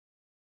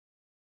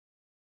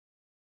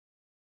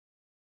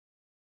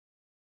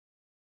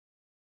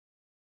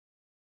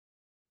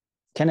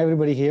Can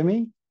everybody hear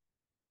me?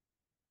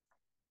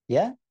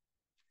 Yeah?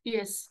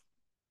 Yes.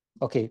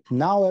 Okay,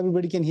 now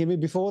everybody can hear me.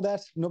 Before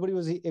that, nobody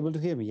was able to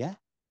hear me, yeah?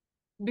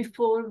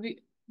 Before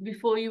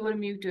you were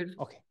muted.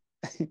 Okay.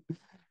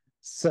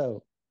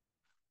 So,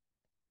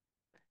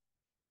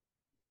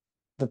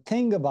 the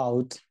thing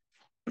about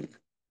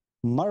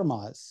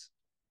marmas,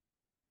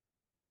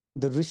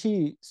 the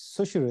Rishi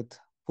Sushruta,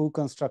 who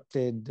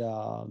constructed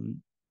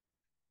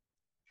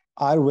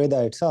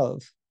Ayurveda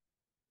itself,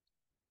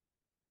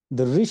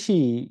 the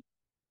Rishi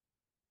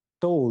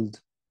told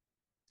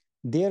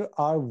there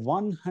are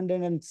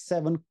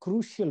 107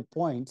 crucial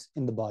points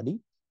in the body.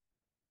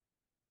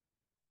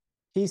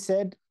 He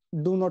said,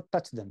 do not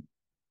touch them.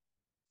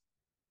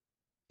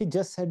 He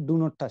just said, do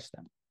not touch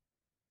them.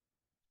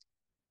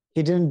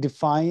 He didn't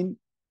define,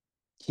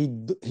 he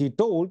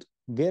told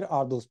where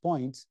are those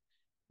points,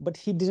 but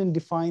he didn't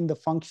define the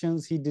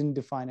functions, he didn't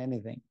define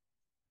anything.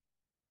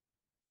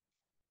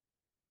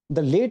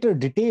 The later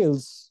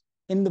details,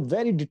 in the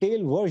very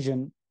detailed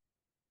version,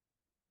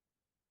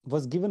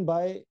 was given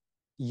by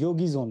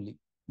yogis only,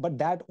 but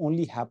that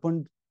only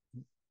happened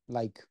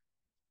like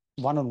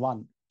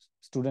one-on-one,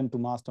 student to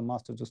master,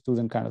 master to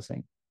student kind of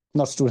thing.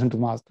 Not student to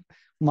master,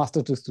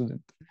 master to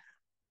student.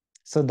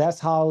 So that's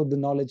how the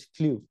knowledge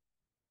flew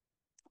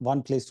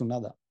one place to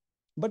another.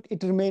 But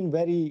it remained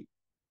very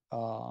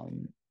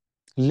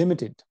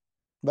limited,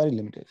 very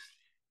limited.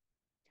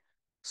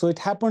 So it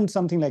happened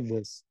something like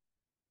this.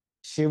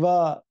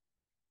 Shiva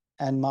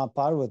and Ma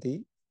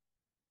Parvati,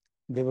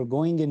 they were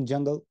going in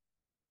jungle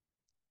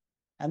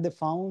and they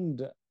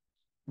found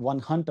one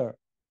hunter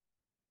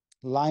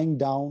lying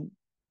down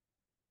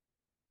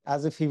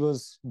as if he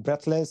was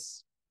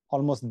breathless,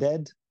 almost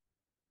dead.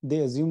 They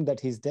assumed that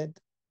he's dead.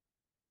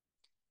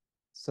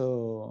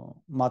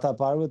 So Mata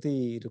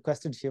Parvati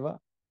requested Shiva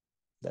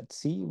that,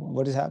 see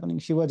what is happening.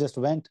 Shiva just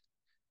went.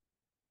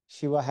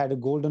 Shiva had a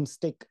golden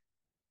stick.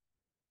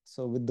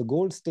 So with the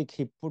gold stick,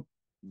 he put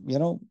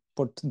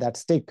that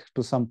stick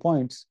to some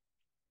points.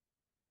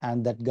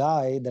 And that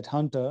guy, that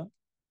hunter,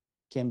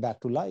 came back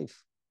to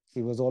life.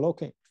 He was all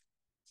okay.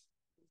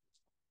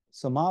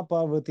 So Ma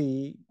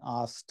Parvati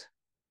asked,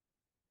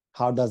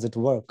 how does it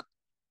work?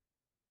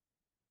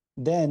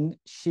 Then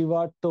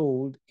Shiva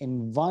told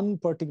in one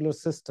particular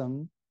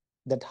system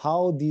that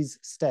how these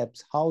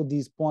steps, how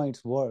these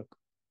points work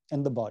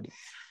in the body.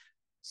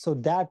 So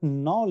that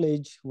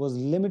knowledge was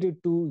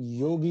limited to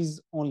yogis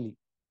only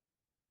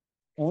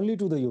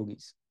to the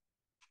yogis.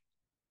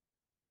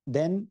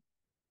 Then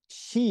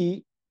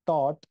she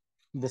taught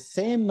the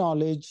same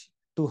knowledge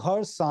to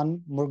her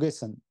son,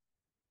 Murugan,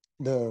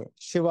 the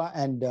Shiva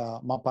and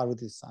Ma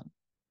Parvati's son,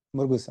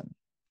 Murugan,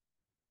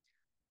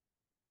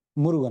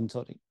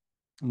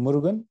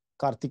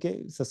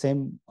 Kartikeya is the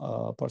same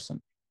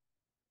person.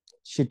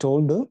 She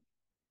told the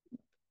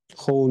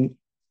whole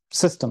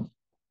system.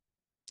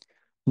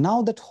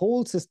 Now that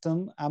whole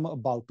system I'm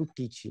about to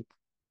teach you.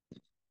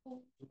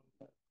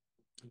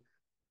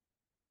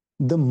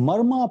 The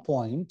Marma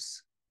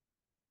points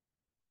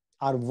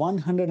are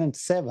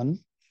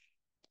 107.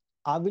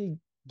 I will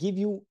give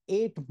you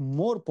 8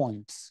 more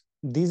points.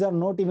 These are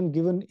not even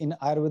given in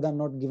Ayurveda,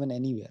 not given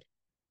anywhere.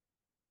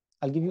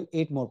 I'll give you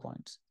 8 more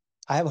points.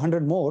 I have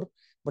 100 more,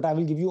 but I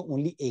will give you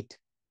only 8.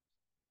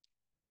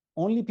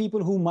 Only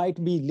people who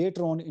might be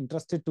later on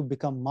interested to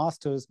become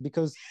masters,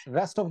 because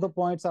rest of the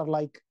points are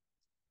like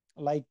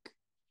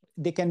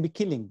they can be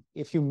killing.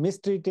 If you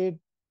mistreat it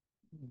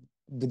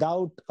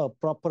without a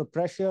proper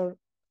pressure,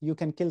 you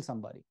can kill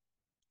somebody.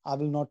 I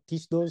will not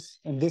teach those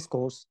in this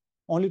course,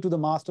 only to the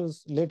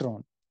masters later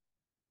on.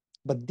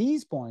 But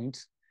these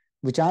points,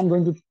 which I'm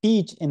going to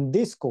teach in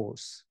this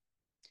course,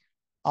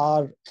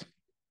 are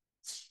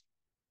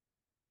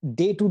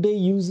day-to-day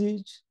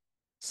usage,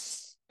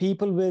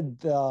 people with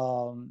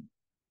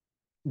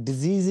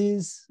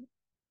diseases,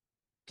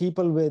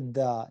 people with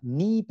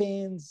knee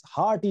pains,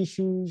 heart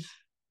issues,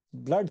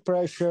 blood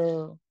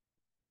pressure,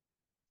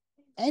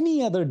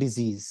 any other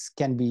disease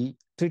can be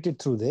treated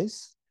through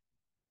this.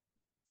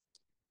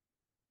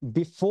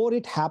 Before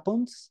it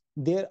happens,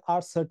 there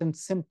are certain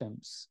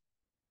symptoms.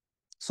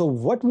 So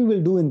what we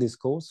will do in this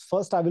course,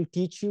 first I will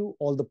teach you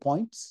all the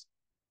points,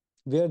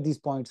 where these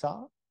points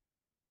are.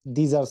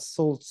 These are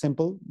so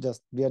simple,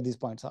 just where these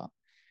points are.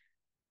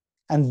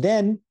 And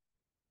then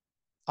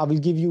I will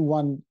give you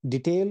one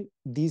detail.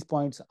 These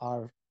points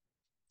are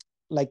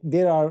like,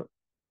 there are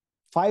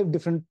 5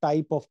 different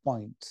type of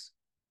points.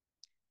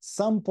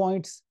 Some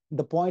points,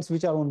 the points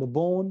which are on the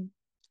bone,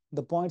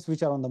 the points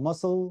which are on the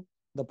muscle,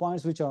 the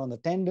points which are on the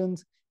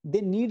tendons,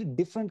 they need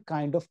different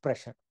kind of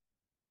pressure.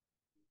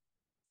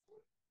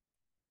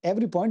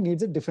 Every point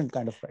needs a different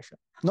kind of pressure.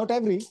 Not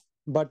every,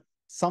 but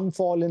some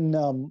fall in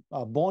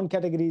bone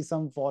category,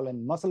 some fall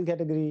in muscle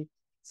category,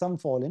 some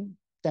fall in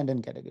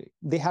tendon category.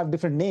 They have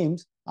different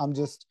names. I'm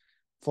just,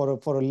 for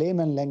a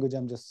layman language,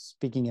 I'm just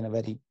speaking in a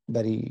very,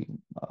 very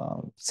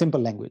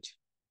simple language.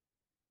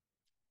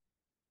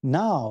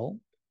 Now,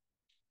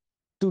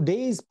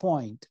 today's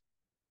point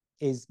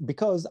is,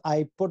 because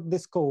I put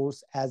this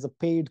course as a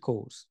paid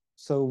course.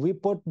 So we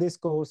put this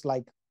course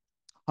like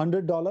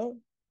 $100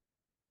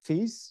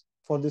 fees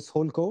for this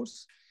whole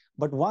course.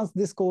 But once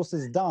this course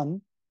is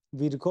done,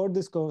 we record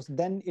this course,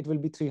 then it will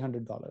be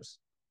 $300.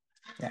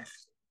 Yeah.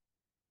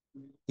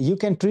 You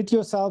can treat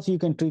yourself, you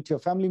can treat your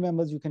family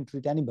members, you can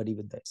treat anybody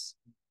with this.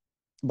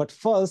 But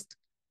first,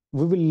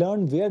 we will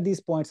learn where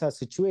these points are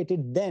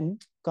situated. Then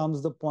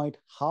comes the point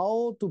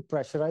how to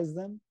pressurize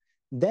them.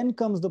 Then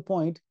comes the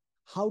point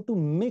how to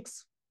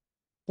mix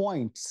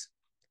points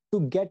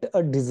to get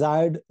a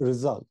desired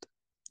result.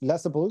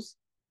 Let's suppose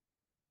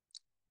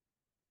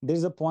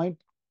there's a point,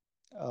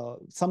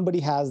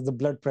 somebody has the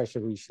blood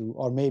pressure issue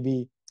or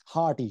maybe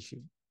heart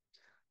issue.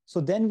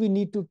 So then we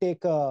need to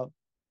take a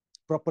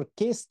proper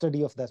case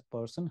study of that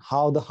person,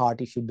 how the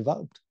heart issue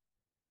developed,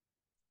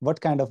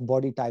 what kind of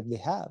body type they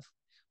have,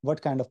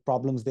 what kind of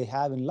problems they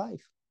have in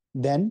life.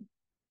 Then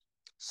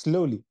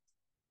slowly,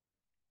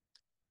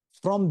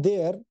 from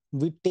there,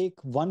 we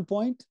take one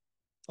point.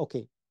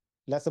 Okay,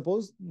 let's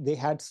suppose they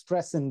had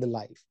stress in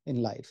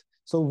life.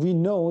 So we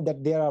know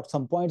that there are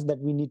some points that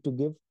we need to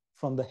give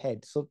from the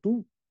head, so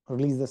to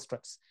release the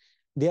stress.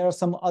 There are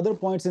some other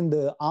points in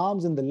the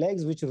arms and the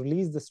legs which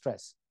release the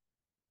stress.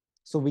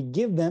 So we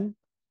give them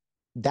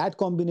that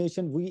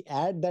combination, we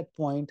add that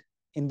point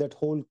in that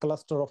whole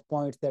cluster of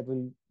points that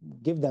will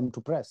give them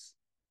to press,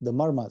 the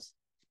marmas.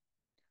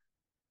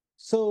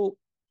 So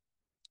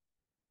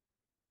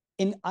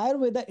in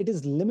Ayurveda, it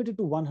is limited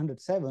to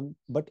 107,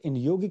 but in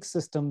yogic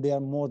system, they are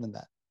more than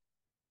that.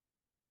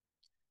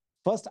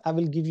 First, I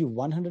will give you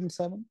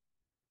 107.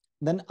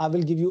 Then I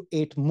will give you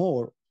 8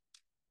 more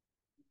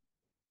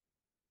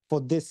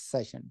for this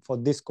session, for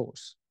this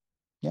course.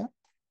 Yeah.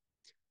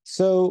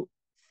 So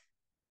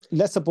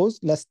let's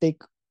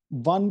take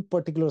one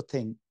particular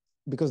thing,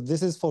 because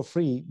this is for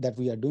free that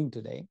we are doing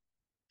today.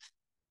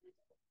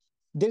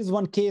 There is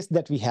one case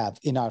that we have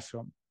in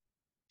ashram.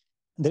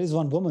 There is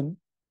one woman,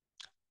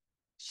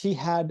 she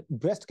had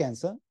breast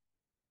cancer.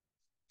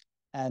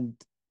 And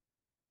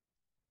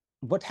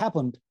what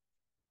happened?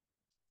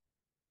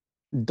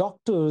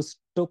 Doctors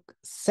took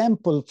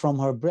sample from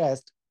her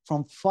breast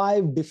from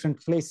 5 different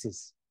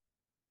places.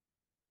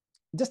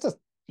 Just as,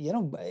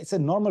 it's a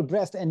normal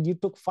breast, and you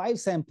took 5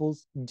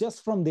 samples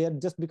just from there,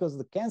 just because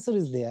the cancer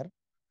is there.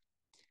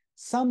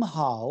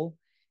 Somehow,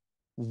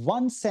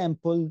 one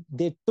sample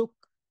they took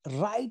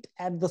right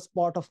at the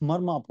spot of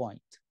Marma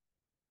point.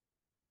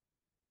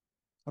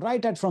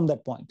 Right from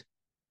that point.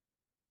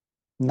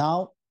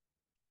 Now,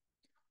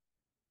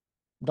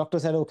 doctor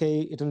said,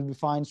 okay, it will be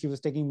fine. She was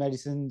taking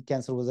medicine.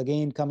 Cancer was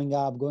again coming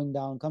up, going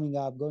down, coming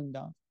up, going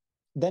down.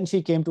 Then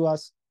she came to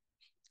us.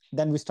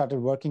 Then we started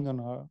working on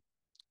her.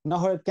 Now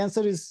her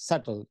cancer is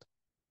settled.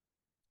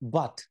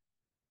 But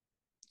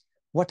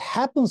what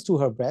happens to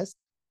her breast?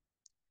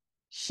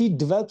 She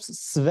develops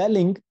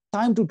swelling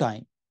time to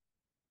time.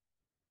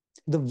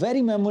 The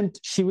very moment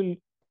she will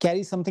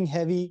carry something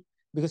heavy,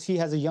 because she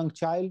has a young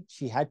child,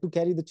 she had to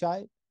carry the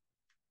child.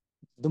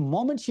 The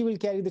moment she will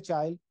carry the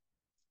child,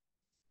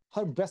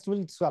 her breast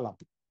will swell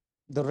up.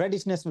 The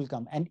reddishness will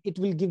come, and it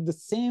will give the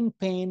same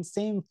pain,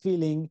 same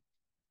feeling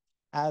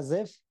as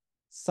if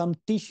some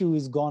tissue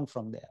is gone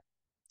from there.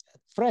 A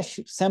fresh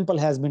sample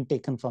has been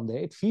taken from there.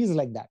 It feels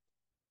like that.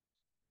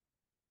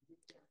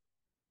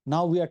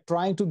 Now we are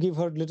trying to give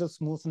her little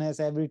smoothness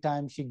every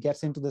time she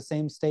gets into the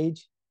same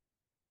stage.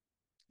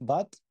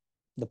 But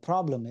the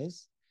problem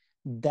is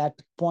that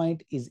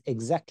point is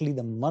exactly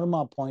the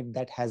marma point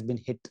that has been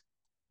hit.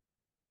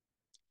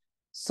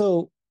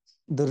 So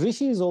the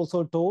Rishi is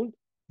also told,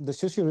 the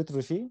Sushruta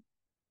Rishi,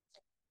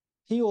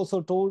 he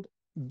also told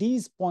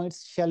these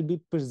points shall be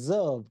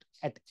preserved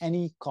at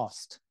any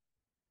cost.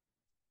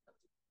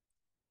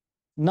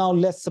 Now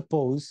let's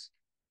suppose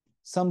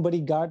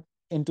somebody got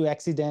into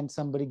accident,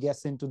 somebody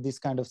gets into this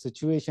kind of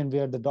situation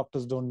where the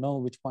doctors don't know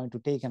which point to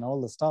take and all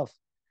the stuff.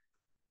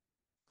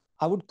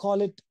 I would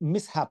call it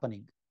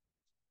mishappening.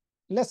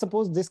 Let's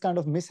suppose this kind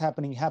of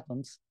mishappening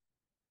happens.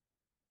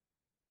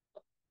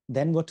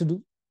 Then what to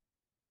do?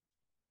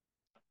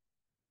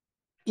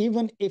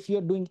 Even if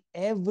you're doing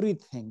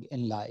everything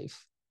in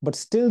life, but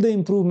still the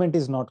improvement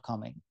is not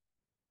coming,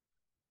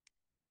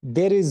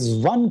 there is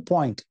one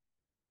point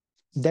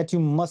that you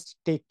must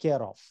take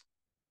care of.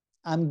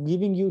 I'm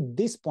giving you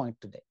this point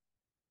today.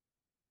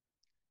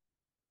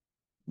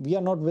 We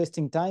are not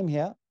wasting time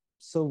here.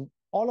 So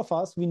all of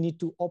us, we need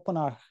to open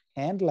our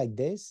hand like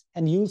this,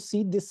 and you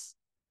see this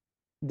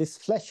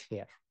flesh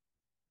here.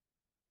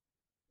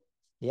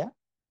 Yeah.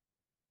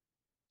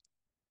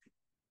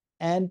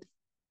 And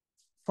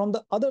from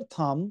the other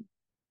thumb,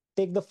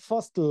 take the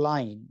first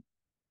line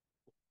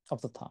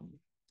of the thumb.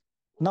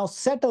 Now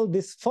settle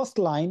this first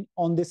line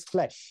on this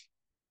flesh.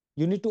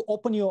 You need to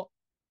open your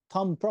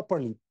thumb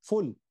properly,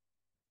 full.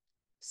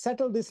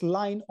 Settle this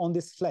line on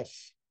this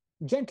flesh.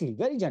 Gently,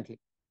 very gently.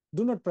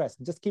 Do not press,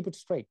 just keep it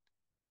straight.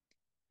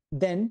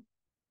 Then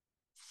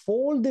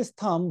fold this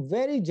thumb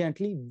very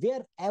gently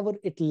wherever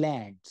it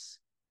lands,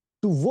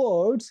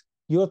 towards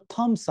your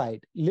thumb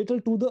side,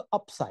 little to the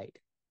upside.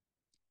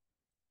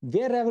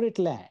 Wherever it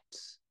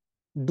lands.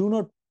 Do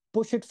not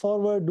push it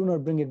forward, do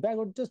not bring it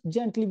backward, just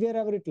gently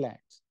wherever it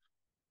lands.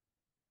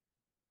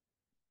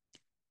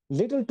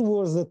 Little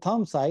towards the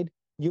thumb side,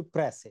 you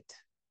press it.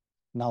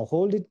 Now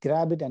hold it,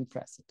 grab it, and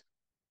press it.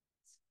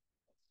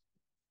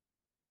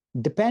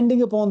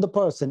 Depending upon the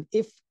person,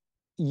 if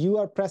you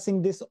are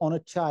pressing this on a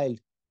child,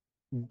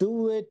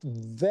 do it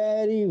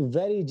very,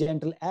 very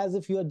gentle, as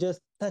if you are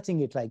just touching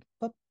it, like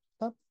pop,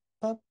 pop,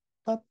 pop,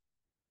 pop.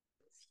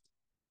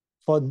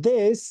 For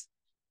this,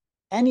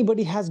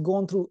 anybody has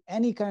gone through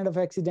any kind of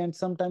accident.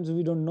 Sometimes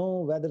we don't know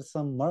whether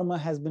some marma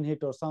has been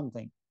hit or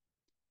something.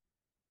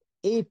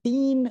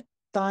 18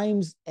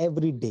 times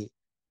every day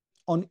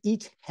on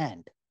each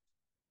hand.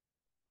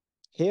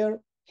 Here,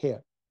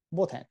 here,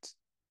 both hands.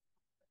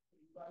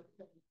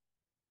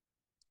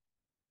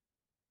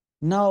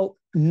 Now,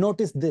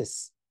 notice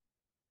this.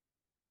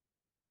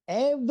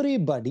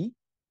 Everybody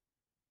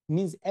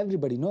means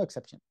everybody, no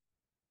exception.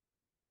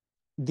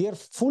 Their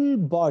full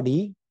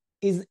body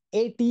is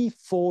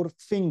 84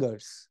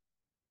 fingers.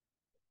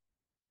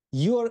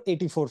 Your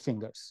 84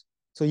 fingers.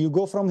 So you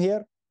go from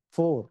here,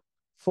 4,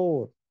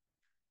 4,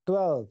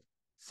 12,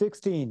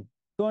 16,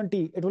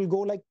 20, it will go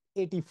like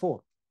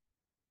 84.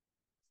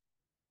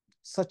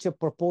 Such a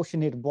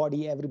proportionate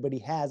body everybody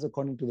has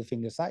according to the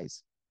finger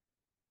size.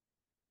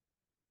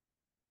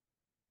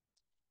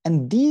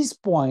 And these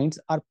points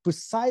are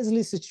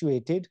precisely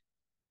situated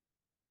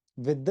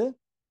with the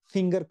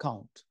finger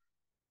count.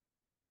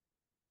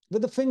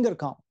 With the finger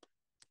count.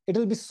 It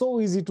will be so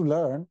easy to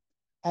learn.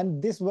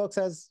 And this works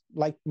as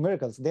like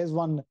miracles. There's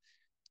one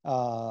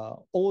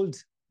old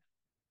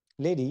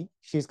lady,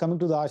 she's coming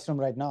to the ashram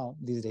right now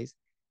these days.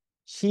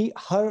 She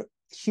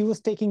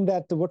was taking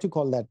that, what you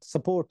call that,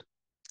 support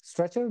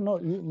stretcher? No,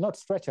 not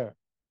stretcher,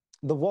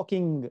 the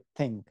walking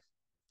thing.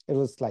 It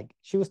was like,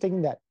 she was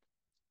taking that.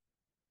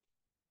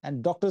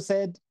 And doctor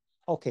said,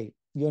 okay,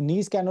 your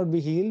knees cannot be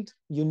healed.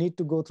 You need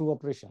to go through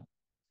operation.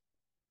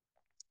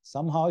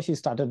 Somehow she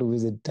started to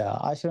visit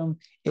ashram.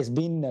 It's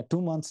been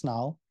 2 months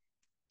now.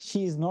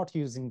 She is not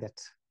using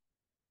that.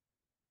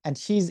 And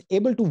she's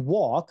able to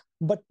walk,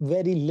 but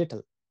very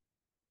little,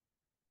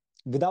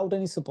 without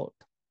any support.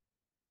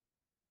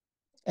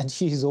 And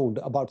she is old,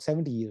 about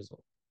 70 years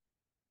old.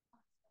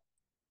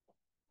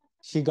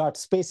 She got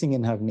spacing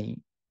in her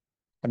knee,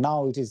 but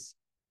now it is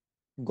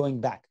going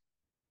back.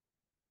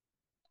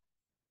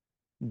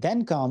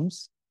 Then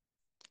comes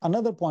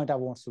another point I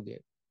want to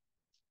give.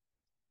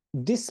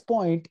 This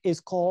point is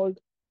called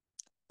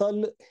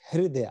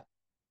𝗀𝘃𝗲𝗿𝘆.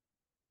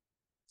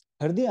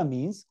 Hridaya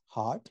means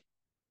heart.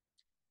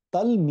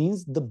 Tal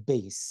means the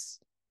base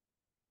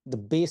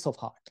of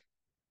heart.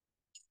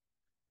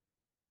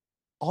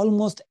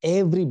 Almost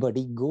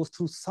everybody goes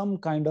through some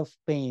kind of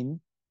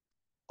pain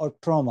or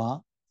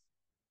trauma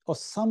or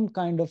some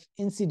kind of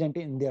incident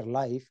in their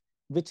life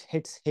which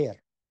hits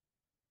here.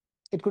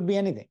 It could be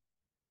anything.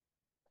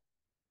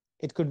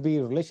 It could be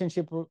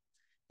relationship,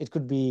 it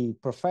could be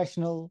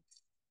professional,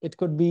 it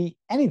could be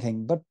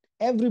anything, but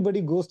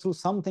everybody goes through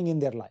something in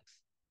their life,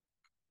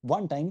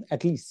 one time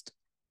at least.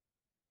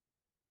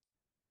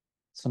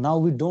 So now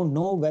we don't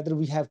know whether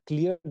we have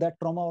cleared that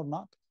trauma or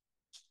not.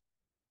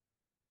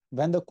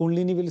 When the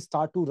Kundalini will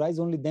start to rise,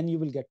 only then you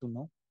will get to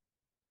know.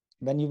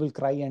 When you will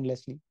cry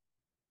endlessly.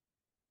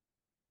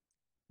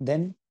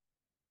 Then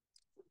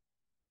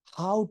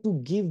how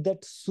to give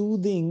that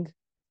soothing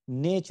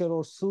nature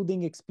or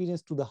soothing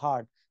experience to the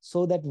heart,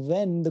 so that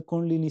when the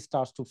Kundalini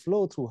starts to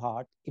flow through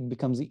heart, it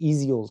becomes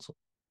easy also.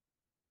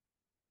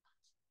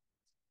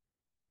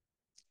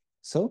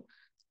 So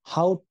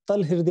how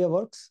𝗀𝘃𝗲𝗿𝘆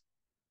works?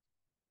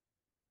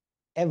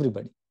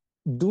 Everybody,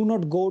 do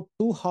not go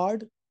too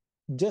hard.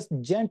 Just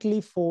gently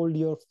fold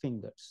your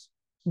fingers.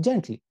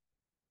 Gently.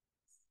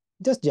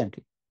 Just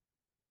gently.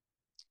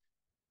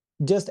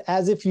 Just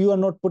as if you are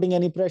not putting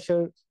any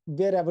pressure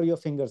wherever your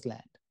fingers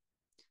land.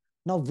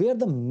 Now, where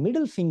the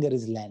middle finger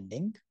is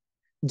landing,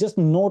 just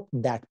note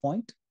that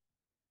point.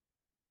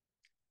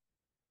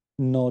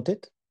 Note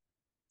it.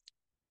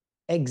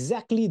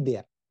 Exactly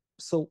there.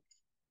 So,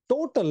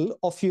 total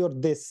of your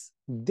this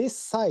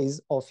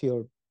size of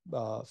your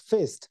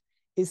fist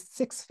is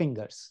 6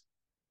 fingers.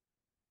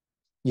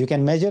 You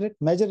can measure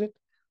it.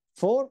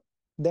 4,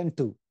 then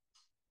 2.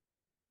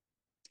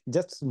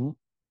 Just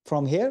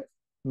from here,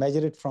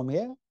 measure it from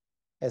here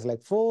as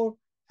like 4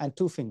 and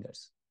 2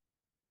 fingers.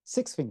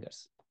 6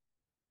 fingers.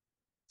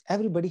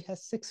 Everybody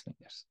has 6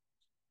 fingers.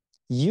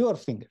 Your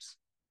fingers.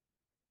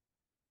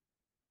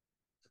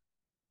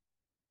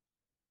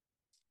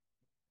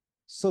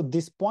 So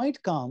this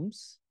point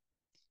comes,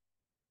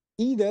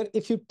 either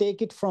if you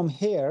take it from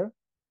here,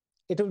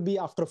 it will be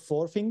after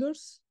 4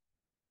 fingers,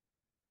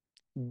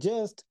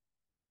 just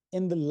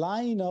in the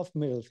line of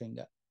middle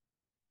finger.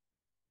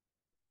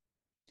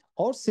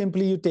 Or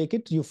simply you take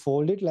it, you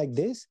fold it like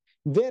this,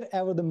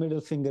 wherever the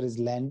middle finger is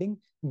landing,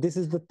 this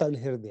is the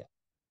𝗀𝘃𝗲𝗿𝘆.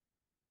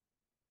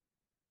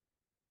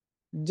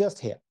 Just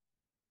here.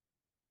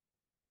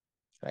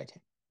 Right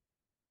here.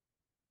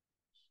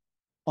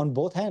 On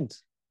both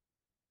hands.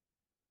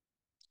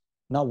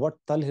 Now what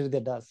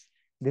𝗀𝘃𝗲𝗿𝘆 does,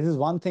 this is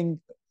one thing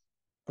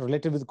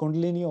related with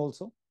Kundalini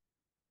also.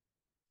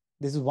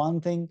 This is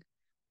one thing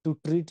to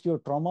treat your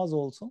traumas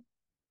also.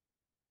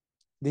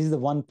 This is the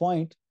one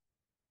point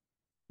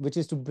which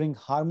is to bring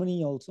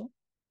harmony also.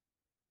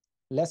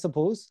 Let's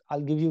suppose,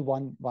 I'll give you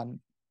one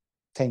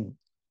thing.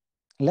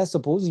 Let's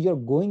suppose you're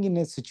going in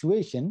a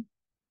situation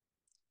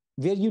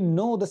where you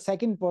know the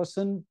second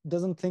person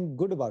doesn't think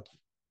good about you.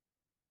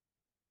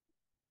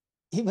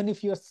 Even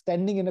if you're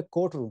standing in a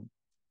courtroom,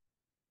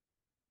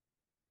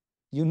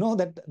 you know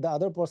that the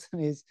other person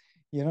is,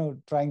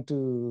 trying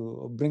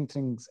to bring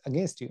things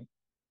against you.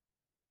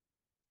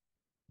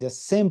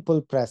 Just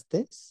simple press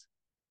this.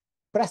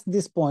 Press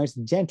these points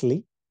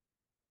gently.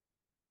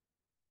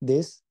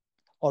 This,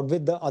 or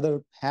with the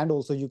other hand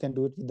also, you can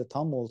do it. With the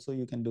thumb also,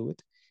 you can do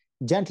it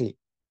gently.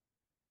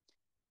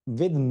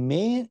 With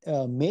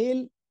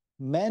male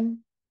men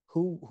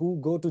who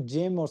go to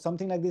gym or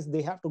something like this,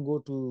 they have to go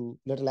to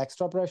little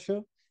extra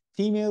pressure.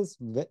 Females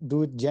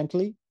do it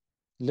gently,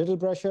 little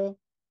pressure.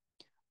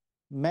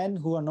 Men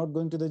who are not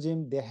going to the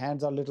gym, their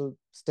hands are little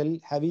still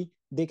heavy.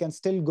 They can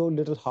still go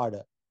little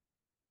harder.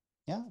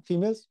 Yeah,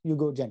 females, you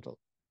go gentle.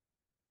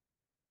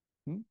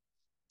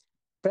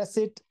 Press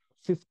it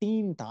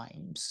 15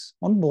 times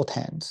on both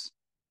hands.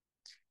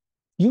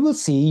 You will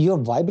see your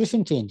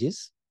vibration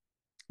changes.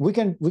 We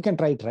can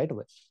try it right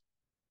away.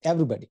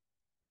 Everybody.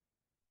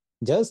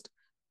 Just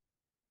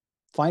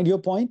find your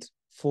point,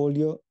 fold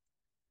your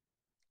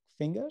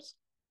fingers,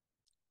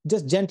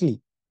 just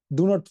gently.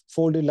 Do not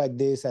fold it like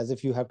this as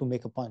if you have to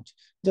make a punch.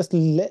 Just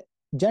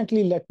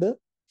gently let the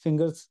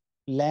fingers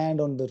land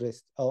on the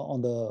wrist,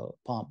 on the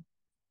palm.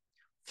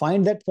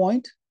 Find that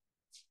point.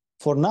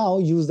 For now,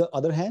 use the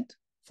other hand.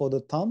 For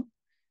the thumb,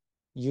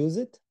 use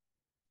it.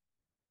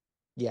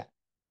 Yeah.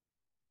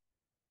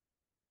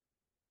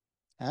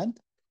 And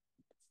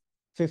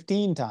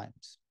 15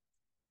 times.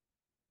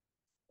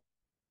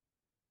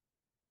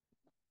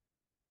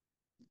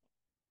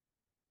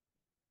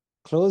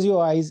 Close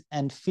your eyes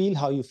and feel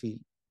how you feel.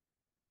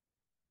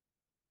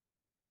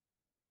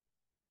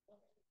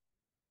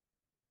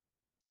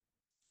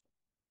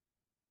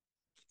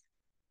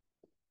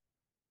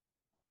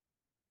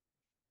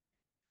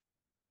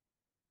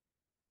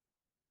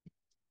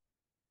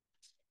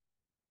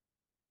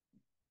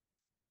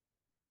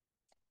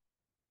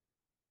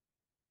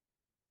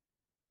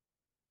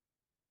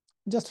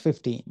 Just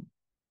 15.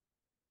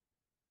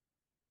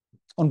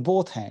 On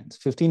both hands.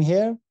 15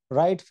 here,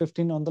 right,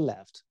 15 on the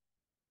left.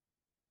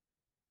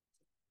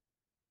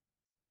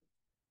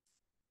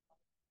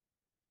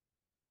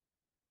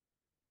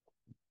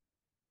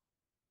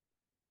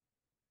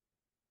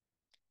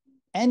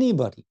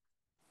 Anybody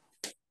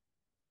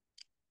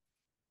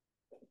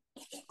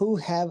who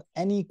have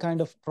any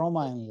kind of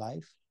trauma in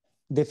life,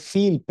 they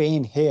feel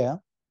pain here,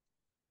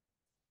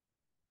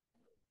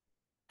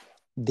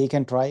 they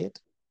can try it.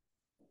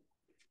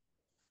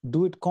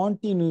 Do it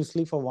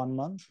continuously for 1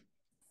 month,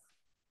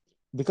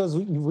 because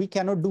we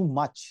cannot do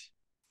much.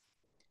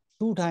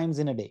 2 times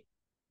in a day,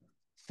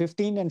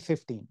 15 and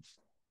 15,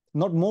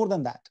 not more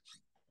than that.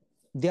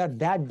 They are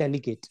that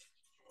delicate.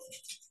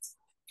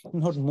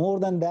 Not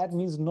more than that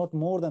means not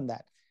more than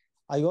that.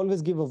 I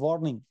always give a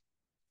warning.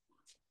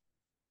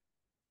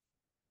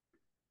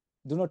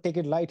 Do not take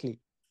it lightly.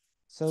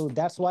 So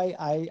that's why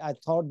I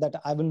thought that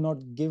I will not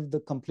give the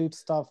complete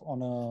stuff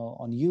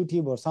on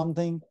YouTube or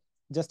something,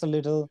 just a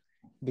little,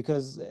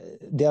 because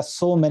there are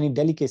so many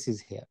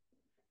delicacies here.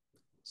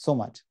 So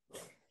much.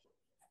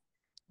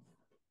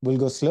 We'll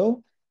go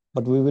slow,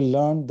 but we will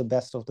learn the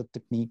best of the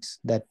techniques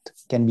that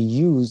can be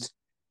used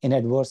in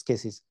adverse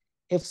cases.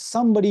 If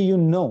somebody you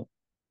know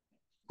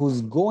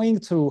who's going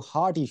through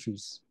heart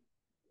issues,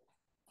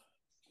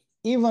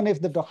 even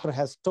if the doctor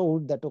has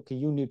told that, okay,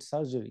 you need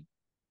surgery,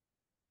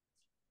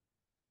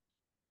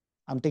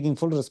 I'm taking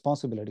full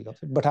responsibility of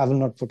it, but I will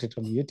not put it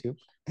on YouTube.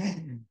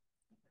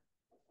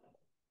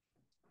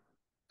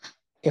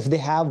 If they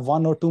have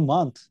 1 or 2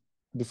 months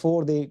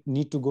before they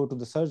need to go to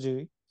the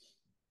surgery,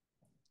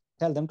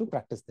 tell them to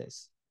practice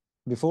this.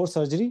 Before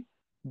surgery,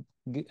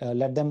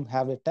 let them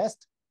have a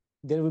test.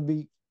 There will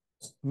be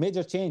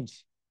major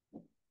change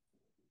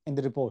in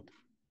the report.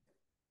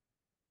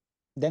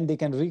 Then they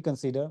can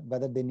reconsider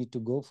whether they need to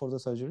go for the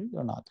surgery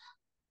or not.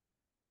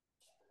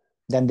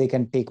 Then they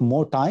can take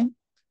more time,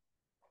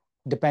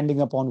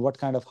 depending upon what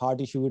kind of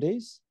heart issue it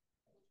is.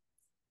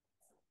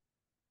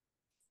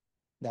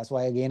 That's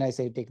why, again, I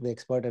say take the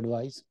expert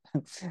advice.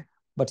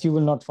 But you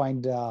will not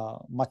find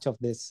much of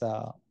this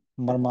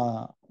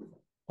Marma.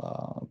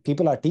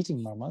 People are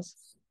teaching Marmas,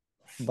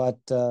 but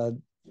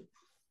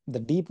the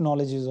deep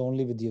knowledge is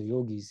only with your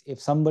yogis. If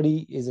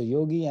somebody is a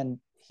yogi and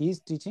he's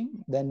teaching,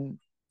 then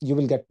you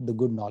will get the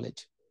good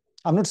knowledge.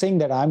 I'm not saying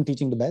that I'm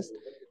teaching the best.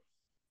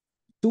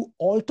 To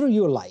alter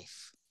your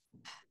life,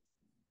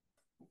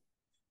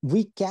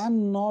 we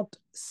cannot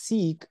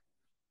seek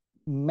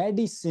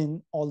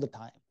medicine all the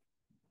time.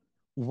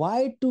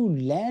 Why to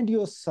land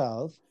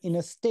yourself in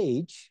a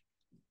stage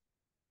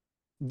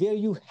where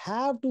you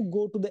have to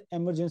go to the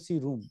emergency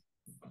room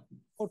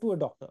or to a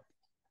doctor?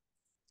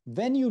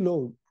 When you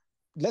know,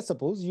 let's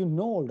suppose you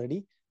know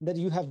already that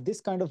you have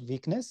this kind of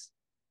weakness,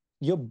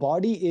 your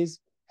body is,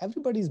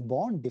 everybody's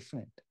born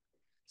different.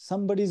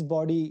 Somebody's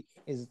body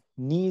is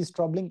knees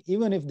troubling,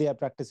 even if they are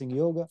practicing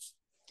yoga.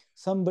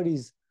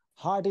 somebody's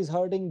heart is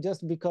hurting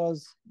just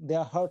because they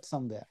are hurt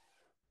somewhere.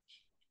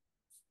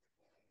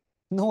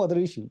 No other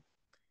issue.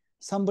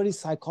 Somebody's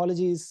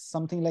psychology is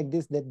something like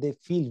this, that they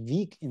feel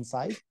weak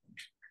inside.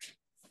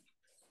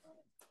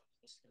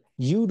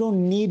 You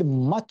don't need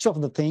much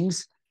of the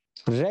things.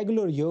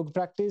 Regular yoga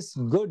practice,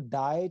 good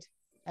diet,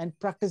 and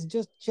practice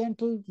just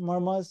gentle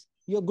murmas.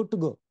 You're good to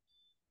go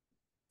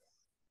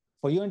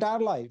for your entire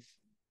life.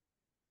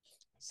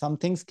 Some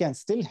things can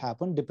still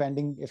happen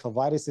depending if a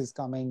virus is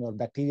coming or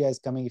bacteria is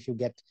coming. If you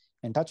get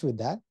in touch with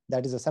that,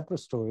 that is a separate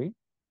story.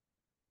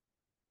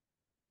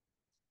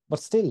 But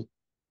still.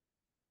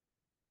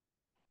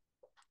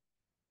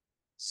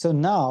 So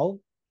now,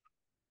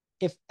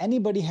 if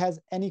anybody has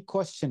any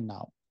question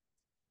now,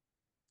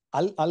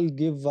 I'll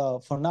give,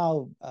 for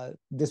now,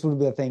 this would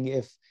be the thing.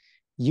 If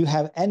you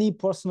have any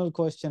personal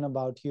question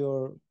about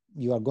you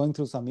are going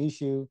through some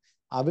issue,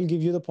 I will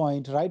give you the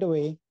point right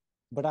away,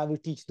 but I will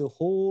teach the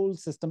whole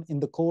system in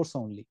the course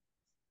only.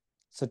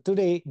 So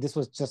today, this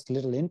was just a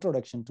little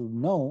introduction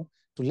to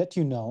let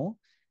you know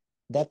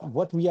that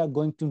what we are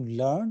going to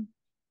learn,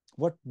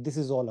 what this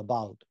is all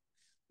about.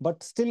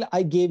 But still,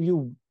 I gave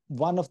you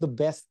one of the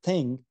best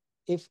thing.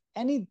 If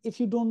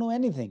you don't know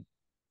anything,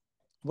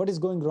 what is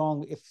going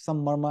wrong, if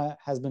some marma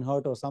has been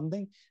hurt or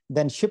something,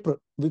 then 𝗃𝗲,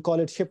 we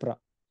call it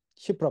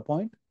𝗃𝗲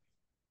point,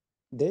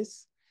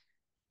 this.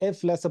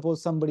 If let's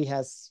suppose somebody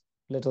has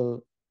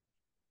little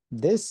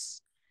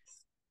this,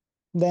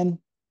 then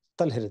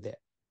𝗃𝗲𝗲𝗃.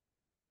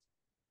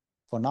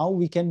 For now,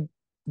 we can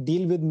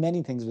deal with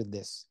many things with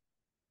this,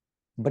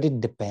 but it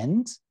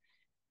depends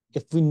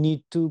if we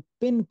need to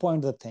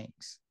pinpoint the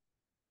things.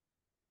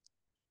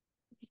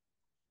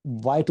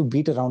 Why to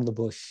beat around the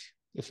bush?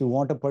 If you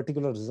want a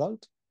particular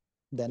result,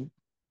 then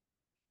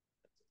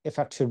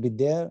effect should be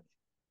there,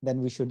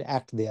 then we should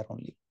act there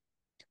only.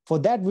 For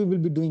that, we will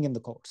be doing in the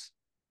course.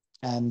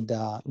 And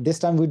this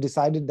time we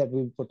decided that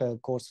we put a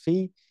course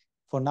fee.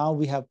 For now,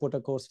 we have put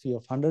a course fee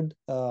of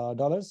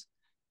 $100.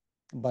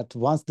 But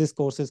once this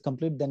course is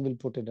complete, then we'll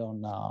put it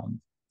on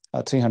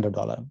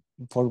 $300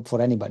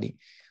 for anybody.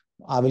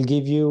 I will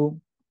give you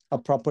a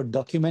proper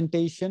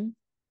documentation.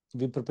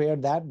 We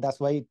prepared that. That's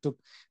why it took,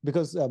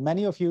 because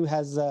many of you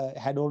had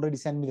already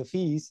sent me the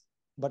fees,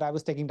 but I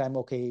was taking time.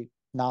 Okay,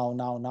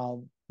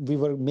 now we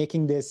were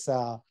making this,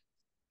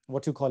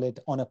 what you call it,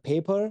 on a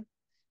paper,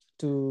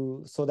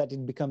 so that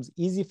it becomes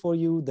easy for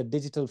you, the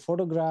digital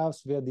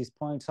photographs where these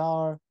points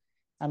are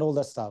and all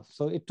that stuff.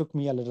 So it took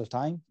me a little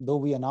time, though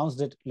we announced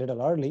it a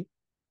little early,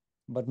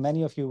 but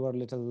many of you were a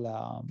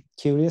little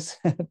curious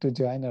to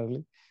join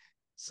early.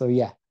 So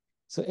yeah,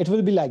 so it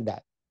will be like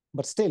that.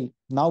 But still,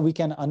 now we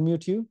can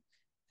unmute you.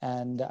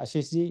 And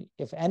𝗃𝗲𝗍,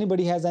 if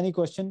anybody has any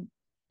question,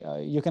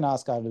 you can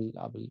ask. I will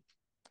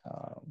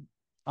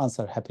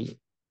answer happily.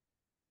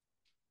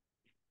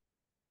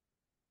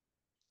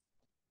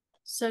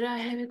 Sir, I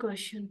have a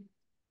question.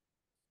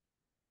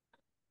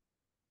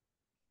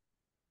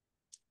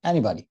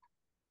 Anybody?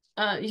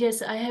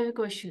 Yes, I have a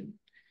question.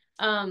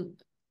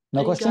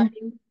 No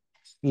question?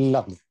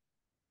 Lovely.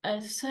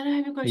 Sir, I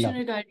have a question Lovely.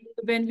 regarding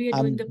when we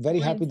are doing the I'm very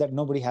happy points. that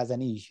nobody has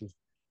any issue.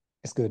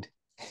 It's good.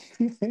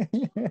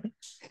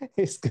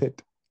 It's good.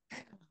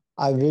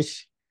 I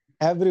wish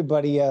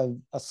everybody a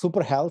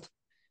super health.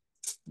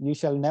 You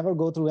shall never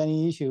go through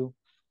any issue.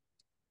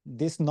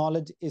 This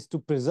knowledge is to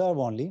preserve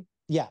only.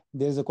 Yeah,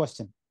 there's a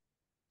question.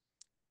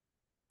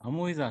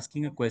 Amo is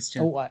asking a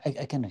question. Oh,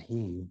 I cannot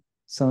hear you.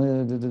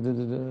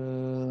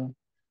 So,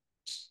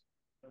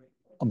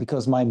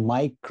 because my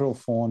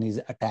microphone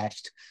is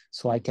attached,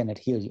 so I cannot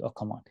hear you. Oh,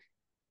 come on.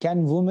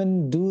 Can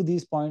women do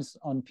these points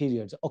on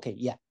periods? Okay,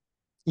 yeah.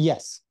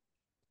 Yes.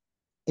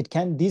 It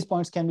can. These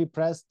points can be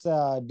pressed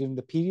during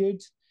the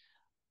periods.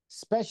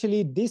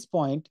 Especially this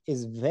point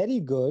is very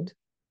good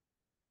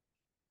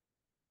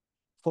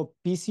for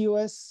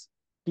PCOS,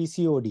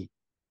 PCOD.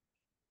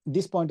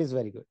 This point is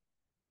very good.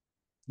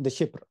 The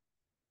𝗃𝗲.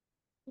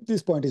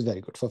 This point is very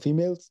good for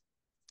females.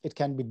 It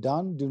can be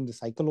done during the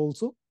cycle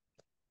also.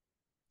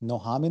 No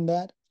harm in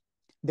that.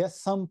 There are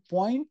some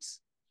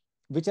points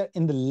which are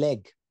in the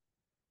leg.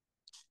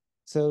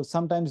 So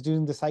sometimes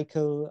during the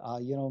cycle,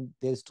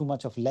 there's too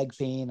much of leg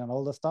pain and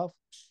all the stuff.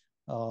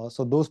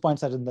 So those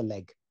points are in the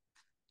leg.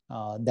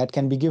 That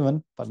can be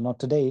given, but not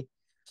today.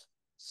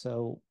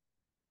 So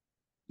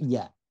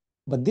yeah,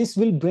 but this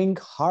will bring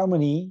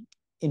harmony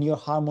in your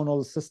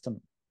hormonal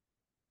system,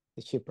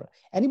 the 𝗃𝗲.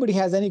 Anybody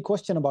has any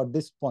question about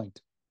this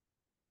point?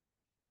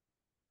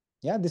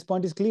 Yeah, this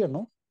point is clear,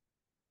 no?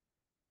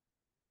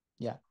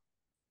 Yeah,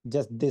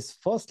 just this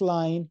first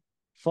line,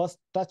 first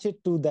touch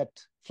it to that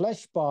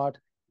flesh part,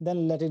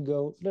 then let it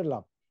go little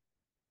up.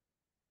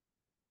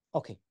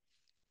 Okay,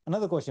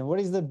 another question. What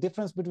is the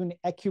difference between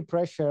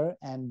acupressure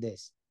and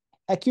this?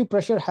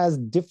 Acupressure has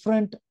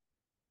different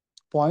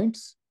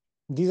points.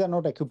 These are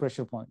not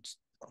acupressure points.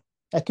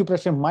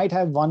 Acupressure might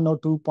have 1 or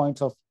 2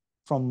 points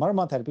from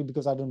Marma Therapy,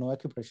 because I don't know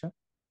acupressure.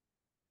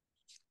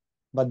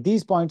 But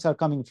these points are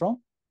coming from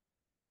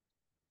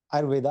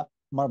Ayurveda,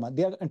 Marma.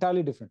 They are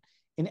entirely different.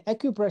 In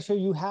acupressure,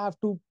 you have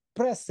to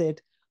press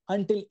it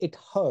until it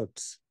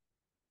hurts.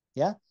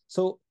 Yeah.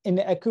 So in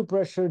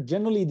acupressure,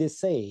 generally they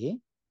say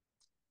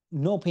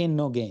no pain,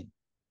 no gain.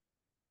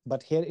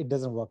 But here it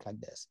doesn't work like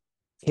this.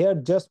 Here,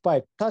 just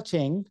by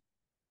touching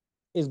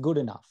is good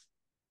enough.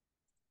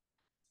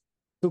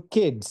 To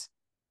kids,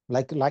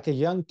 like a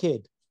young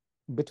kid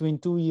between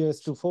 2 years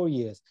to 4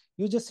 years,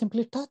 you just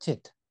simply touch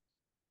it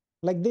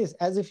like this,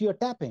 as if you're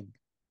tapping,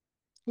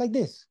 like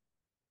this.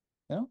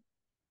 You know,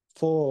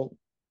 for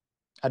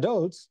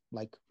adults,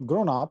 like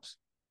grown-ups,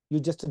 you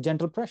just a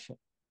gentle pressure.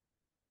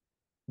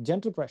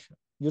 Gentle pressure.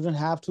 You don't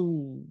have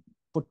to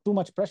put too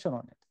much pressure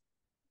on it.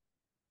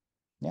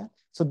 Yeah.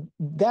 So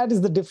that is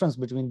the difference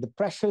between the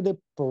pressure they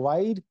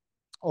provide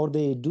or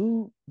they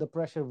do the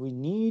pressure we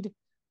need.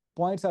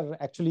 Points are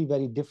actually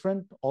very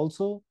different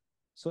also.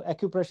 So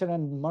acupressure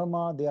and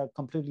Marma, they are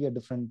completely a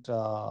different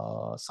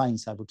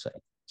science, I would say.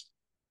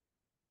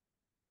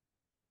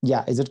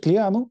 Yeah. Is it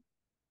clear, Anu?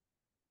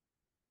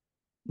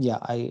 Yeah,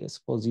 I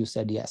suppose you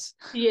said yes.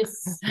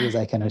 Yes. Because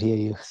I cannot hear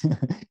you.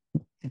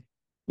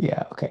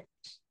 Yeah, okay.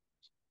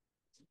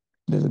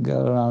 There's a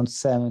girl around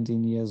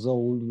 17 years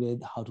old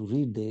with how to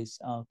read this.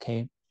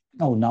 Okay.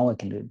 Oh, now I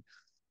can read.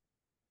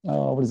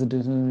 What is it?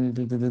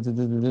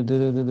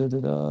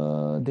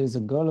 There's a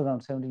girl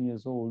around 17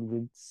 years old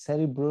with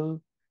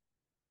cerebral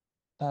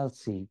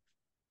palsy.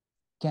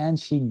 Can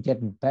she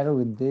get better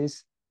with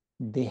this?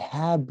 They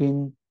have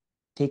been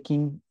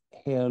taking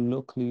here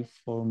locally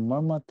for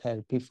Marma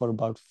therapy for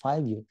about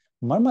 5 years.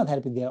 Marma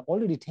therapy, they are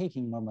already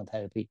taking Marma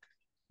therapy,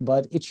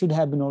 but it should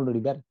have been already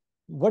better.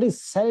 What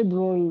is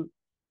cerebral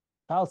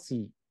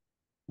palsy?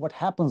 What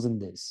happens in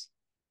this?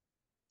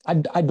 I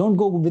don't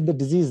go with the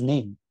disease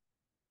name.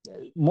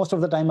 Most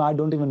of the time, I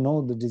don't even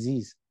know the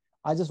disease.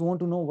 I just want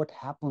to know what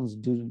happens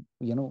during,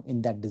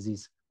 in that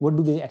disease. What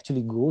do they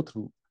actually go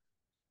through?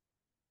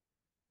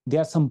 There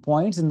are some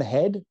points in the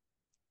head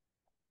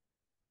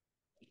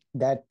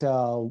that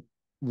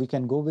we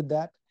can go with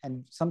that.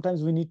 And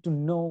sometimes we need to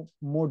know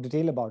more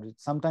detail about it.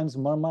 Sometimes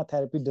Marma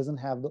therapy doesn't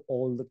have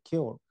all the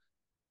cure.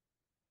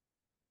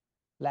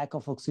 Lack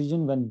of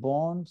oxygen when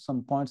born,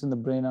 some points in the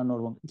brain are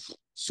normal.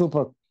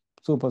 Super.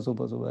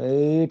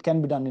 It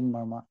can be done in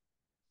Marma.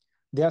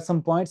 There are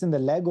some points in the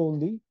leg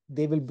only.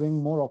 They will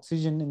bring more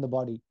oxygen in the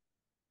body.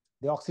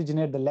 They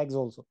oxygenate the legs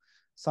also.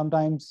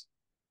 Sometimes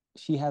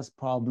she has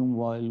problem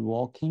while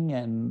walking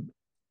and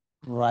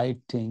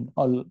writing.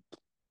 Oh,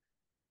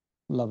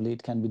 lovely,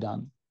 it can be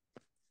done.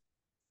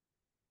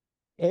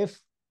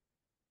 If,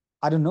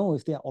 I don't know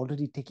if they're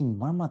already taking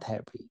Marma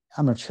therapy.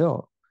 I'm not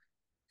sure.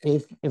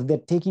 If they're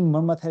taking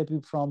Marma therapy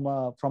from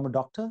a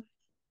doctor,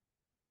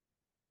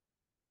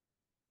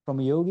 from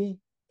a yogi,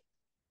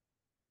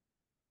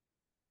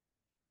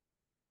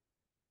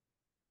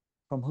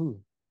 from who?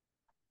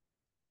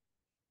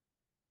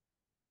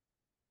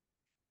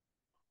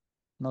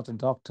 Not a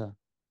doctor.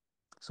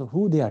 So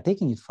who they are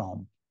taking it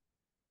from?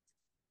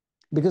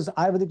 Because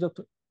Ayurvedic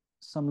doctor,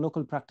 some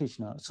local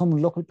practitioner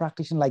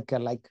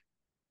like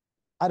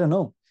I don't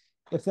know.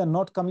 If they're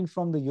not coming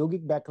from the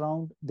yogic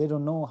background, they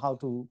don't know how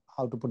to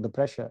put the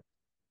pressure.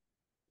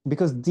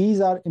 Because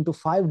these are into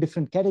 5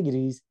 different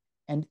categories,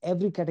 and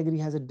every category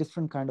has a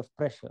different kind of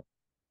pressure.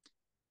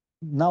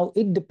 Now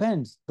it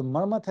depends. The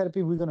Marma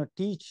therapy we're going to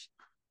teach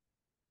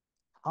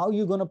how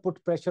you're going to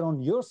put pressure on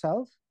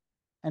yourself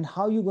and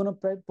how you're going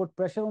to put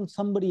pressure on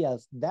somebody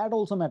else. That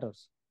also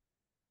matters.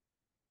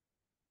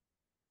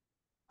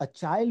 A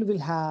child will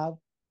have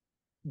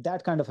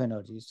that kind of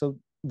energy. So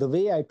the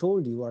way I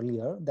told you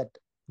earlier, that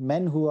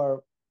men who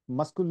are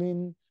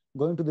masculine,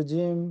 going to the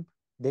gym,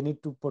 they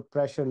need to put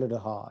pressure a little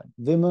hard.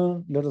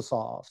 Women, little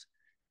soft.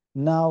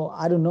 Now,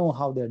 I don't know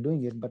how they're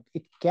doing it, but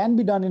it can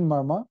be done in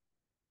Marma.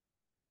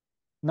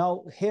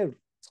 Now here,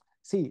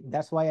 see,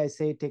 that's why I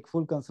say take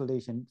full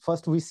consultation.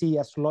 First, we see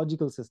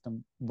astrological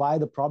system, why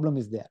the problem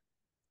is there.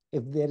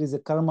 If there is a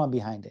karma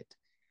behind it,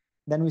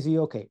 then we see,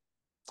 okay,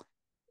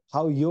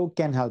 how yoga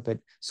can help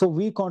it. So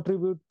we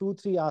contribute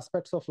 2-3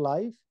 aspects of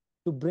life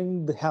to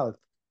bring the health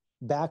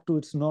back to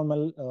its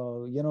normal,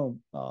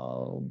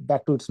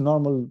 back to its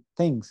normal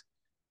things.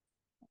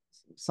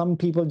 Some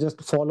people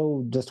just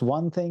follow just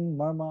one thing,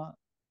 Marma.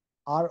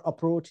 Our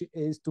approach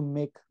is to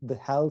make the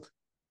health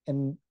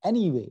in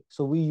any way.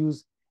 So we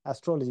use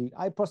astrology.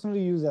 I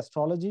personally use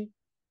astrology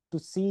to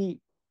see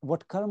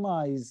what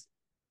karma is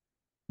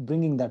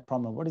bringing that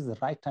problem. What is the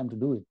right time to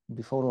do it,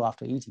 before or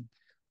after eating?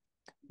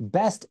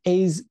 Best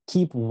is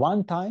keep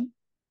one time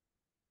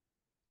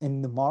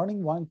in the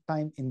morning, one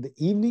time in the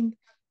evening.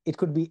 It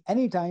could be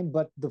any time,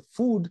 but the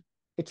food,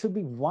 it should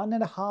be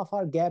 1.5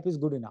 hour gap is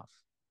good enough.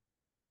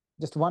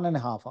 Just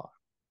 1.5 hour.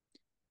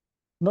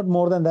 Not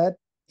more than that.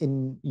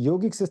 In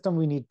yogic system,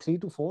 we need 3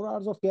 to 4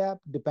 hours of gap,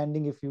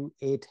 depending if you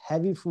ate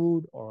heavy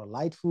food or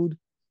light food.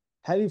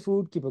 Heavy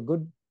food, keep a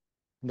good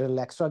little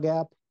extra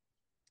gap.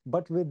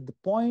 But with the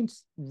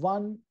points,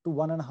 1 to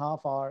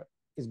 1.5 hour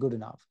is good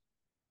enough.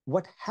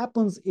 What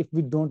happens if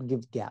we don't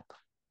give gap?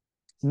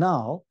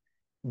 Now,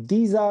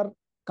 these are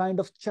kind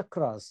of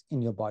chakras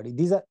in your body.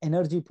 These are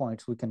energy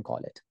points, we can call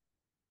it.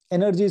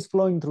 Energy is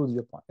flowing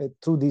through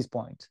these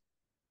points.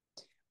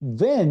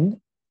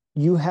 When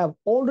you have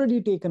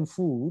already taken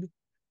food.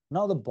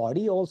 Now the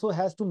body also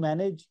has to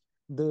manage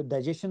the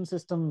digestion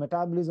system,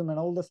 metabolism, and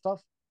all the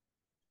stuff.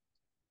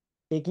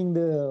 Taking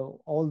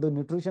all the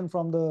nutrition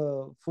from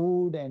the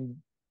food and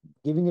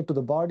giving it to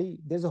the body.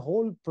 There's a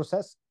whole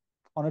process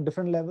on a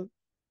different level.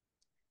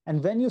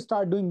 And when you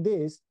start doing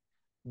this,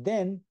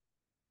 then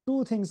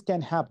two things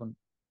can happen.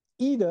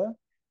 Either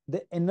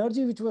the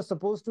energy which was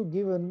supposed to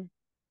given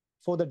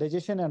for the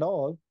digestion and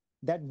all,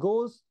 that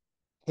goes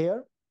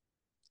here.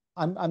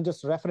 I'm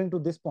just referring to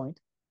this point,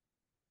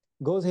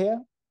 goes here,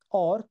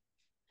 or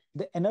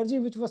the energy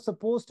which was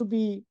supposed to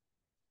be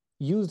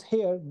used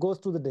here goes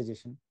to the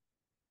digestion.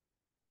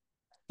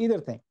 Either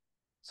thing.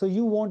 So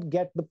you won't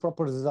get the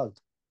proper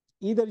result.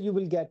 Either you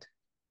will get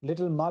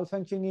little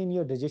malfunction in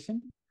your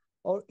digestion,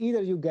 or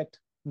either you get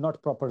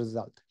not proper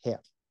result here.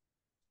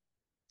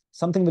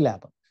 Something will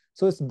happen.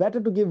 So it's better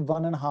to give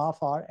 1.5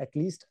 hours, at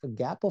least a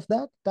gap of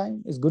that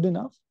time is good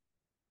enough.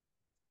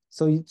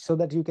 So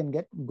that you can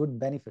get good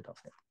benefit of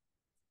it.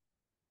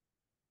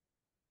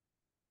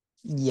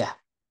 Yeah.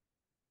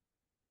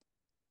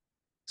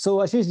 So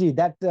Ashish-ji,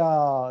 that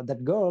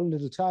girl,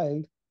 little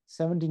child,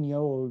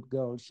 17-year-old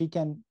girl, she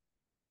can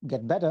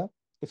get better.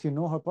 If you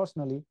know her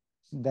personally,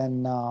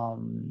 then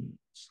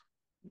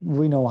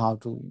we know how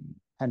to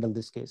handle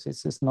this case.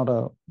 It's not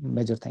a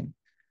major thing,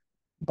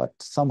 but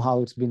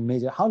somehow it's been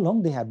major. How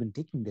long they have been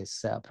taking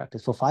this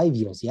practice? For 5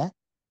 years, yeah?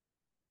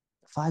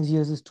 5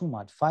 years is too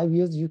much. 5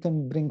 years, you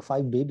can bring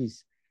 5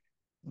 babies.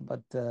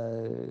 But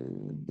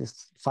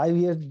this 5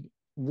 years,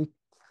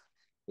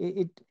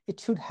 it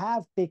should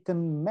have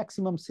taken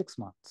maximum 6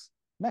 months.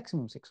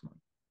 Maximum 6 months.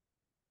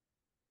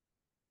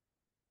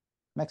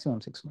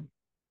 Maximum 6 months.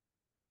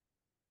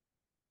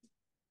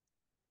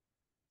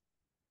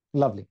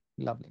 Lovely,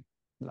 lovely,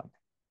 lovely.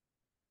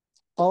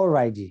 All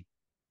right, Ji.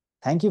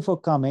 Thank you for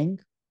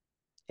coming.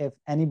 If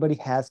anybody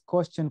has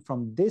question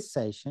from this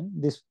session,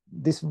 this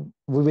we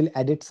will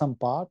edit some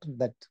part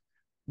that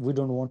we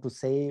don't want to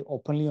say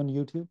openly on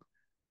YouTube.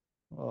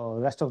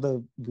 Rest of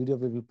the video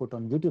we will put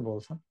on YouTube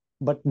also.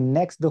 But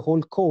next, the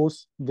whole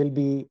course will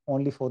be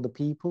only for the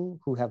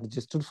people who have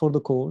registered for the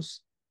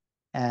course.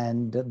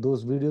 And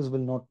those videos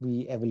will not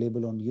be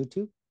available on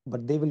YouTube,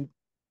 but they will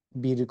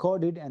be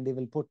recorded and they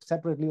will put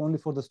separately only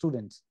for the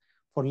students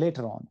for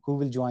later on who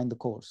will join the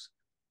course.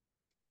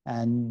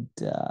 And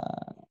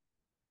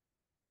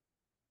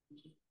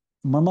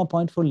Marma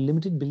point for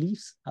limited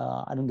beliefs,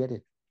 I don't get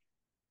it.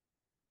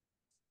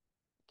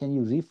 Can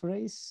you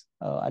rephrase?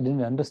 I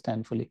didn't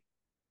understand fully.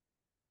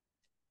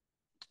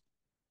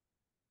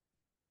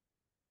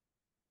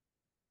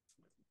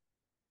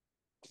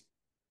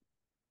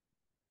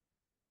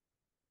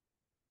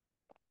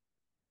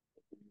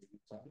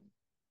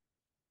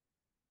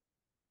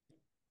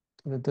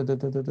 How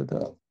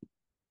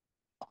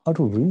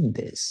to read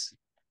this?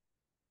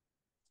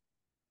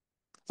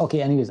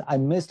 Okay, anyways, I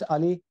missed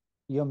Ali,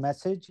 your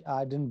message.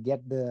 I didn't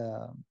get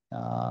the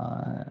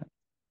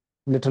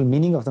literal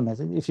meaning of the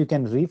message. If you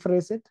can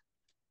rephrase it,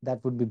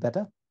 that would be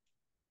better.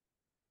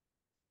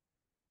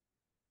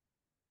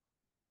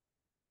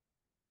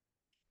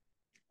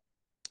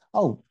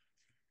 Oh,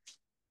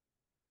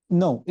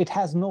 no, it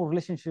has no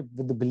relationship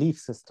with the belief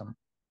system.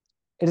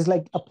 It is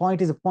like a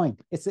point is a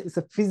point. It's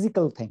a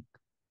physical thing.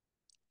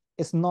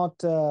 It's not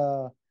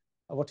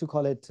what you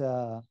call it,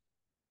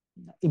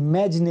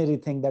 imaginary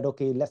thing that,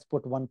 okay, let's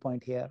put 1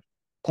 point here.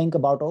 Think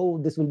about, oh,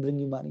 this will bring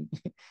you money.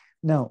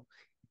 No,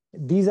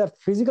 these are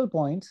physical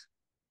points.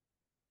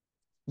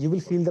 You will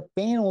feel the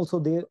pain also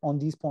there on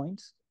these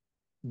points.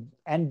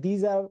 And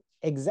these are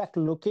exact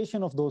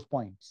location of those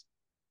points.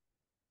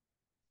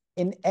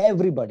 In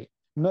everybody,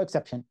 no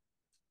exception,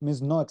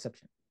 means no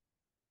exception.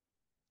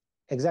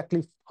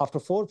 Exactly after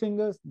 4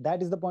 fingers,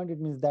 that is the point,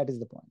 it means that is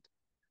the point.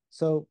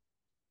 So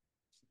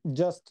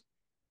just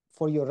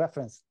for your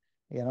reference,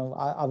 you know,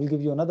 I will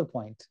give you another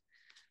point.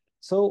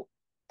 So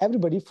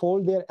everybody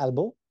fold their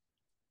elbow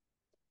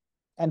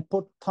and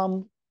put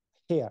thumb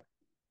here.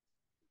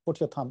 Put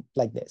your thumb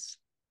like this.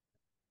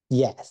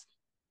 Yes.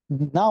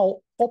 Now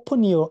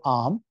open your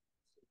arm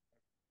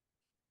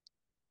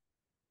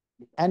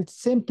and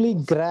simply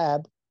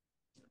grab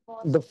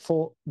the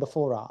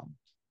forearm.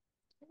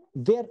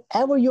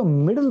 Wherever your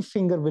middle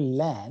finger will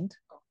land,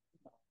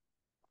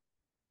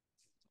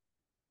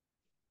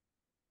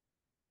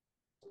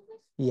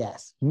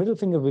 yes, middle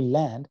finger will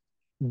land,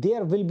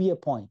 there will be a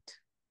point.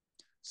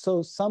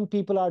 So some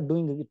people are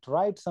doing it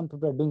right, some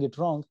people are doing it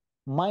wrong.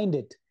 Mind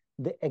it,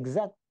 the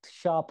exact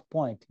sharp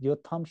point, your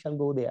thumb shall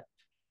go there.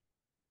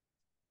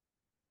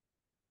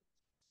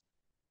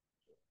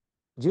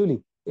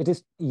 Julie, it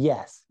is,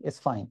 yes, it's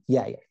fine.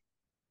 Yeah.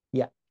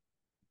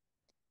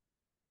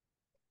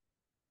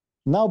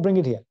 Now bring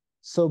it here.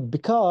 So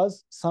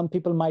because some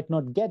people might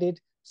not get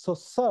it, so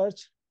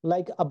search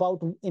like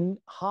about in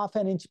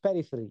 1/2 inch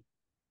periphery.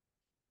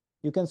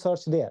 You can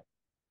search there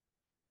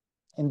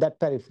in that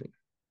periphery.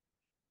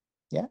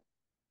 Yeah.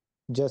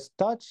 Just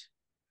touch,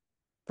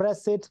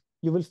 press it,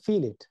 you will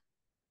feel it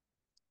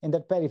in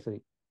that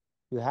periphery.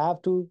 You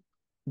have to,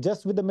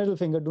 just with the middle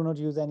finger, do not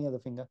use any other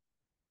finger.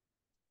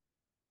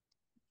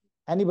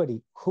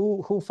 Anybody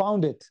who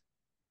found it?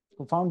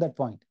 Who found that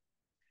point?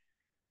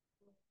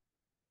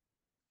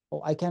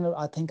 Oh, I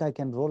think I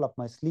can roll up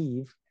my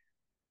sleeve.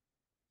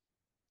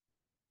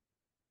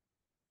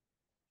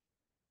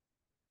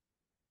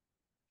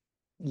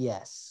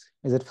 Yes.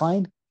 Is it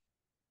fine?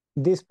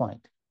 This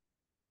point.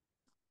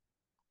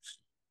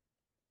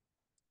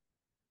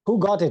 Who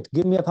got it?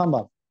 Give me a thumb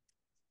up.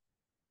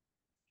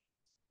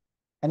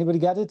 Anybody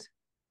got it?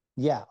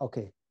 Yeah,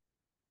 okay.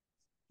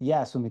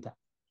 Yeah, Sumita.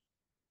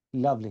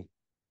 Lovely.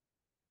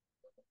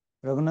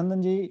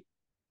 Raghunandan ji,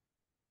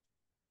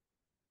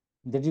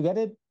 did you get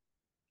it?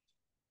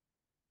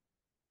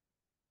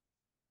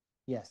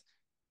 Yes.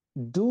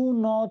 Do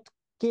not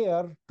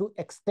care to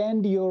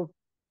extend your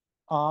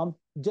arm.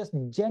 Just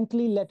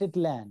gently let it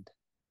land.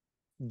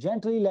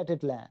 Gently let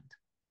it land.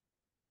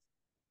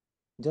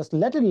 Just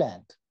let it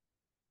land.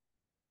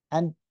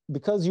 And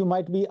because you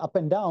might be up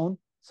and down,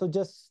 so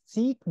just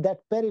seek that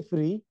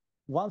periphery.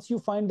 Once you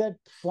find that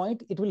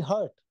point, it will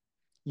hurt.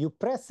 You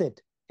press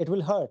it, it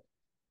will hurt.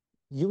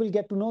 You will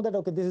get to know that,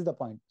 okay, this is the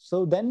point.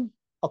 So then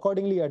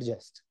accordingly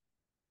adjust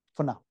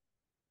for now.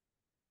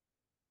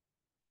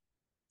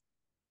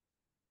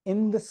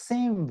 In the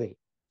same way,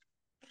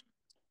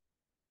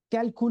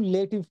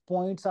 calculative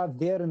points are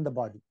there in the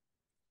body.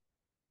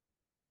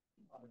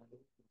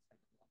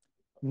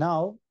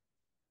 Now,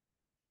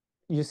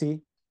 you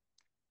see,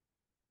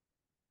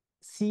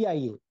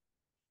 CIA.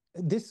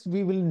 This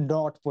we will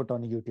not put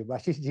on YouTube.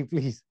 Ashish ji,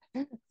 please.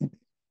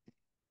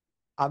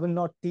 I will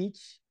not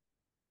teach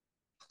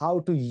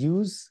how to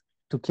use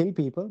to kill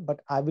people,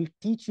 but I will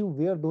teach you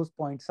where those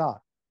points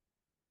are.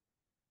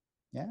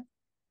 Yeah.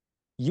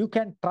 You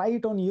can try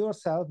it on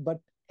yourself, but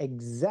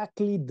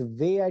exactly the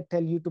way I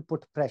tell you to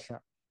put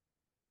pressure.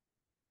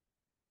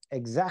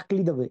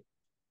 Exactly the way.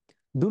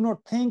 Do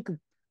not think,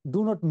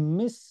 do not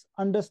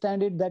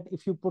misunderstand it that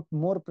if you put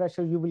more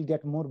pressure, you will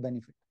get more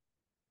benefit.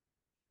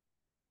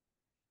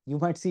 You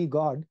might see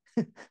God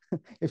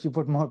if you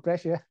put more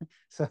pressure.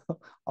 So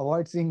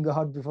avoid seeing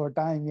God before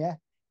time, yeah?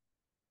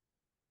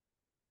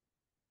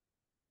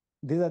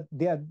 They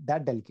are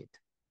that delicate.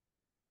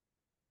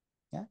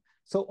 Yeah.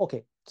 So,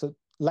 okay. So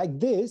like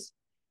this,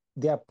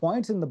 there are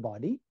points in the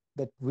body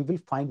that we will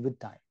find with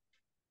time.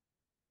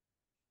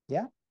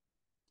 Yeah.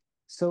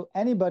 So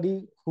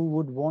anybody who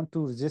would want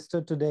to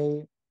register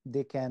today,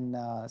 they can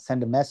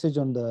send a message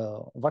on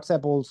the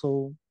WhatsApp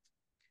also.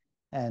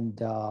 And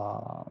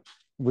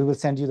we will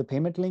send you the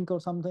payment link or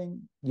something.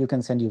 You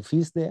can send your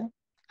fees there.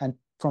 And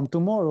from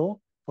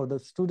tomorrow, for the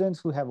students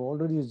who have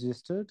already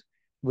registered,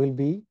 we'll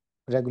be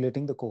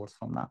regulating the course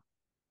from now.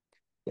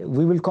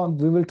 We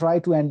will try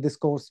to end this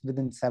course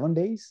within 7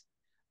 days.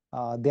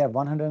 There are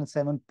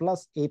 107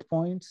 plus 8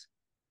 points.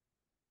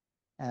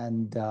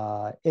 And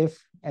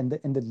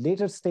in the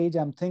later stage,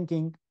 I'm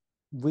thinking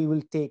we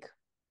will take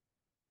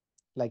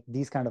like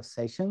these kind of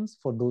sessions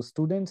for those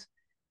students.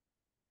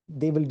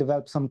 They will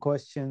develop some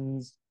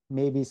questions.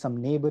 Maybe some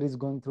neighbor is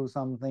going through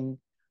something.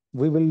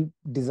 We will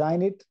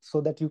design it so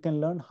that you can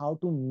learn how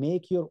to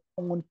make your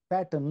own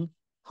pattern,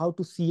 how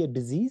to see a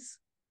disease,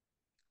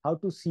 how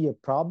to see a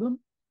problem,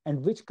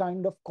 and which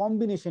kind of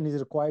combination is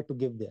required to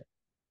give there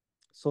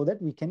so that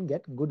we can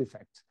get good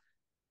effects.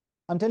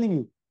 I'm telling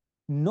you,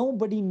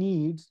 nobody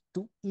needs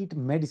to eat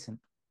medicine.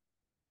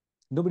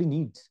 Nobody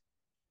needs.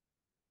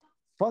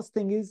 First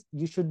thing is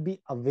you should be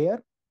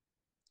aware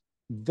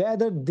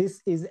whether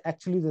this is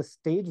actually the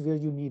stage where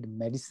you need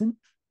medicine.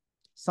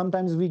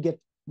 Sometimes we get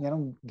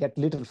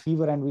little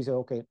fever and we say,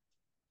 okay,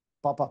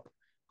 pop up,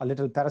 a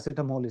little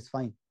paracetamol is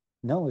fine.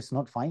 No, it's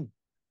not fine.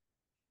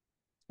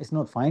 It's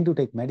not fine to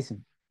take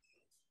medicine.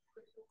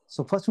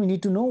 So first we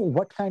need to know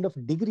what kind of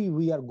degree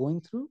we are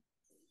going through.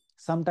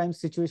 Sometimes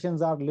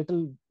situations are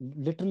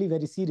literally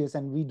very serious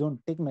and we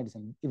don't take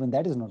medicine. Even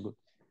that is not good.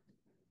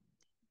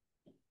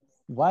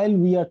 While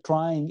we are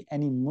trying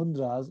any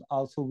mudras,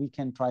 also we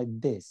can try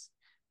this.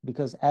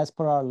 Because as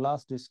per our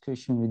last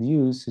discussion with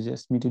you,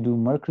 suggest me to do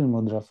Mercury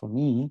Mudra for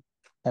me.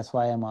 That's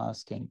why I'm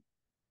asking.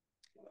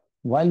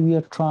 While we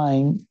are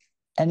trying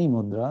any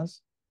mudras,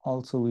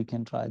 also we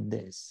can try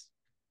this.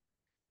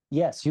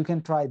 Yes, you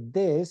can try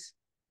this.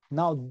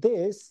 Now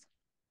this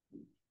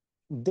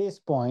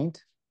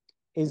point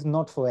is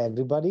not for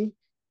everybody.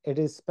 It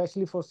is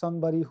especially for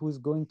somebody who is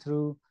going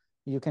through,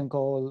 you can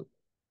call,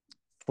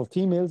 for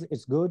females,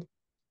 it's good.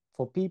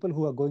 For people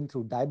who are going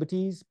through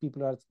diabetes,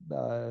 people are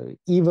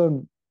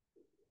even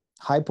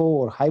hypo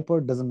or hyper,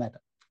 doesn't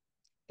matter.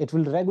 It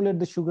will regulate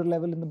the sugar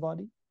level in the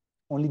body.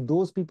 Only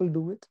those people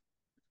do it.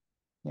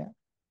 Yeah.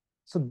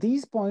 So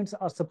these points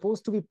are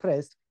supposed to be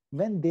pressed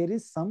when there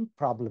is some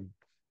problem,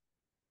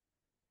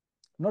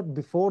 not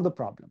before the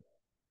problem.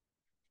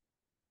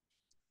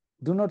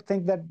 Do not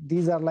think that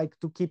these are like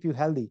to keep you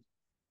healthy.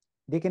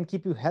 They can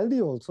keep you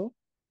healthy also,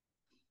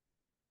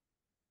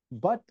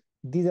 but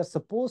these are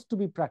supposed to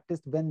be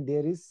practiced when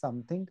there is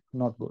something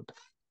not good.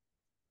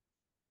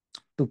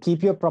 To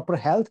keep your proper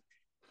health,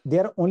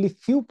 there are only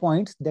few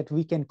points that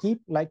we can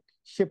keep, like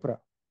Shipra,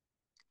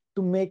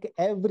 to make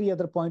every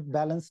other point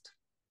balanced.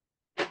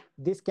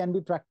 This can be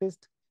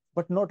practiced,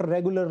 but not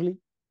regularly.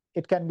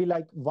 It can be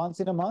like once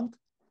in a month,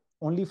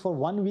 only for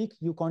 1 week,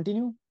 you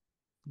continue,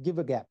 give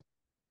a gap.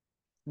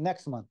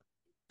 Next month,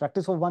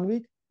 practice for 1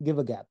 week, give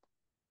a gap.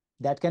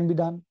 That can be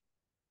done.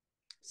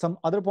 Some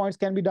other points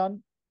can be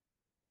done.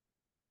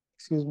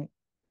 Excuse me.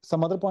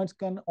 Some other points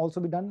can also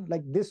be done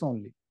like this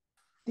only.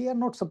 They are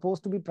not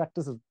supposed to be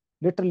practiced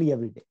literally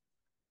every day.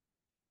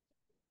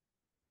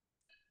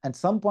 And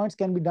some points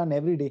can be done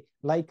every day,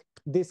 like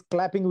this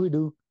clapping we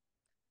do.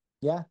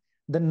 Yeah,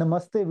 the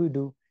namaste we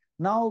do.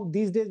 Now,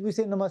 these days we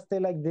say namaste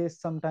like this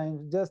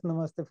sometimes, just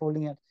namaste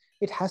folding hands.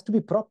 It has to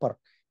be proper.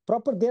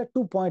 Proper, there are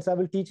 2 points I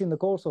will teach in the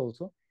course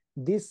also.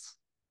 This,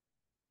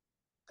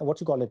 what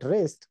you call it,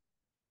 rest,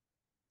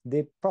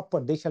 they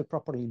shall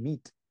properly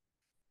meet.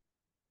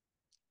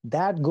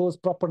 That goes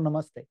proper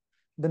namaste.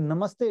 The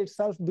namaste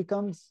itself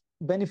becomes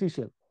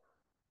beneficial.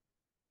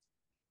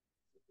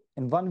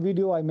 In one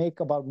video I make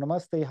about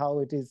namaste, how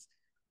it is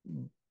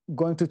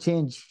going to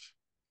change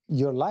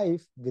your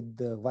life with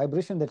the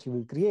vibration that you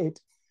will create.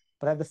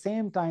 But at the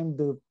same time,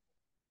 the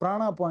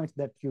prana points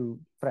that you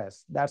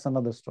press, that's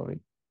another story.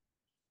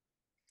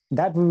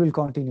 That we will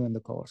continue in the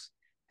course.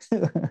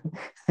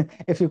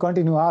 If you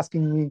continue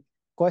asking me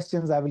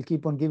questions, I will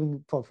keep on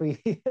giving for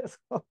free.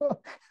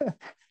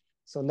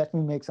 So let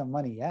me make some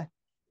money, yeah?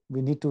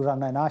 We need to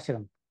run an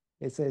ashram.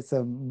 It's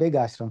a big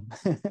ashram.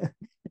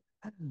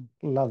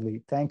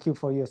 Lovely. Thank you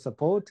for your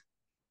support.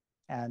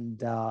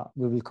 And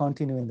we will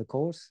continue in the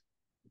course.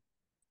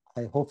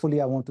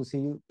 Hopefully I want to see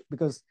you,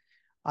 because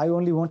I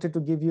only wanted to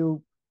give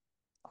you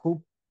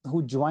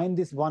who joined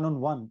this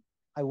one-on-one.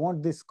 I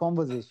want this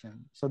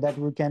conversation so that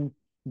we can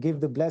give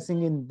the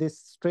blessing in this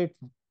straight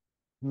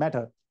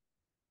matter.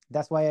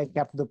 That's why I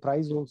kept the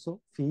price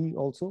also, fee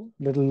also,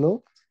 little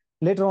low.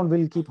 Later on,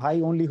 we'll keep high.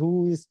 Only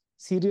who is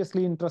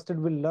seriously interested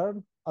will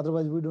learn.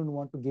 Otherwise, we don't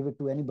want to give it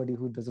to anybody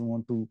who doesn't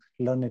want to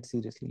learn it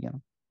seriously. You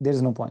know, there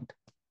is no point.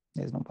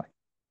 There's no point.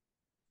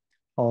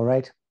 All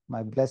right.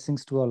 My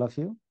blessings to all of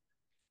you.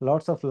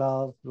 Lots of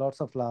love,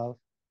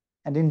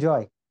 and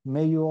enjoy.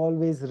 May you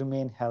always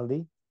remain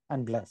healthy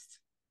and blessed.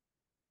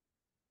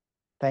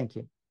 Thank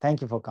you.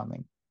 Thank you for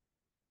coming.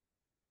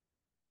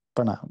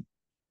 Pranam.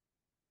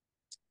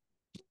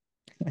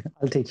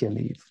 I'll take your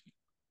leave.